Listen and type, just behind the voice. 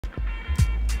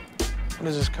What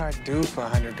does this car do for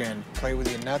 100 grand? Play with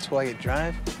your nuts while you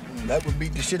drive? That would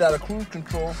beat the shit out of cruise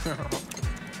control.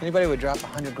 Anybody who would drop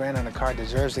 100 grand on a car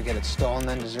deserves to get it stolen,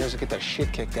 then deserves to get their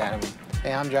shit kicked out of them.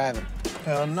 Hey, I'm driving.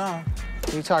 Hell no.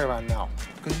 What are you talking about now?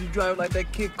 Because you drive like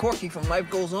that kid Corky from Life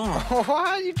Goes On.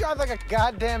 What? You drive like a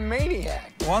goddamn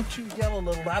maniac. Why don't you yell a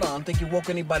little louder? I don't think you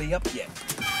woke anybody up yet.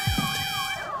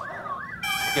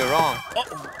 You're wrong.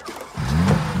 Uh-oh.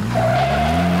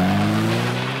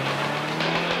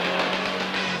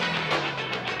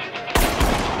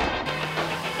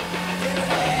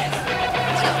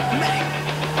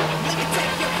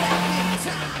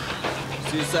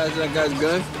 See the size of that guy's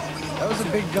gun? That was a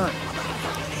big gun.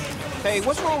 Hey,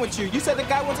 what's wrong with you? You said the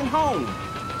guy wasn't home.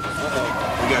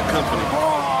 Uh-oh. We got company.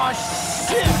 Oh,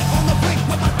 shit!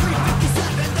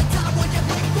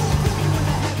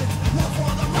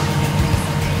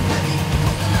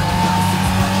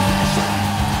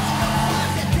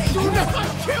 Do not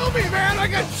kill me, man! I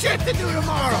got shit to do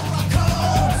tomorrow!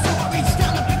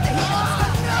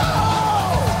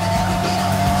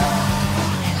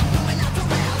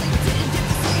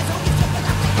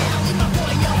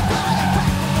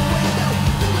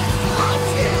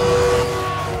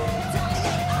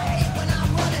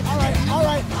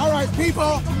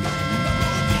 People!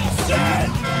 Shit!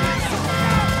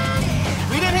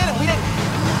 We didn't hit him, we didn't.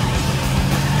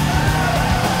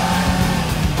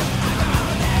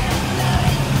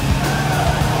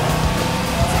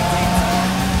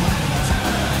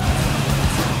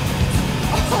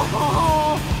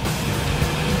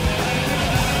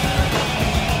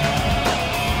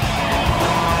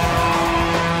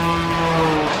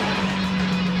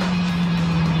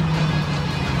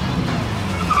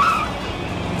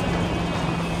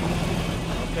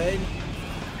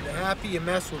 Happy you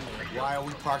mess with me. Why are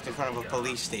we parked in front of a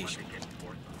police station?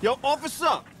 Yo,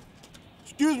 officer!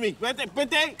 Excuse me,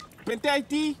 Pente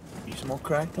ID? You smoke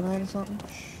crack tonight or something?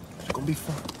 It's gonna be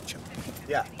fun.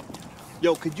 Yeah.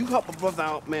 Yo, could you help a brother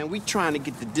out, man? We trying to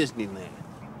get to Disneyland.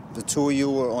 The two of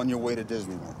you are on your way to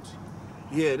Disneyland.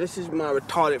 Yeah, this is my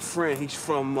retarded friend. He's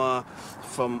from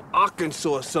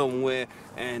Arkansas somewhere,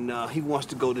 and he wants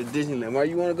to go to Disneyland. Why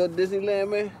you want to go to Disneyland,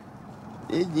 man?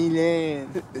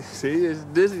 Disneyland. See, it's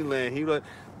Disneyland. He like,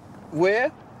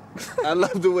 where? I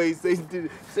love the way he says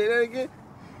say that again.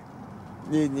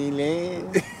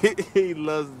 Disneyland. He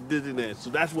loves Disneyland,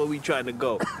 so that's where we trying to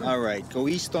go. All right, go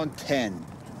east on 10.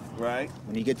 Right.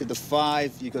 When you get to the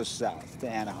 5, you go south to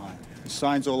Anaheim. The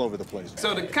signs all over the place.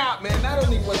 So the cop, man, not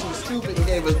only was he stupid and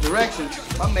gave us directions,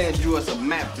 my man drew us a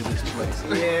map to this place.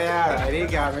 Yeah, all right, he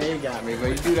got me. But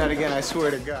you do that again, I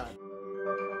swear to God.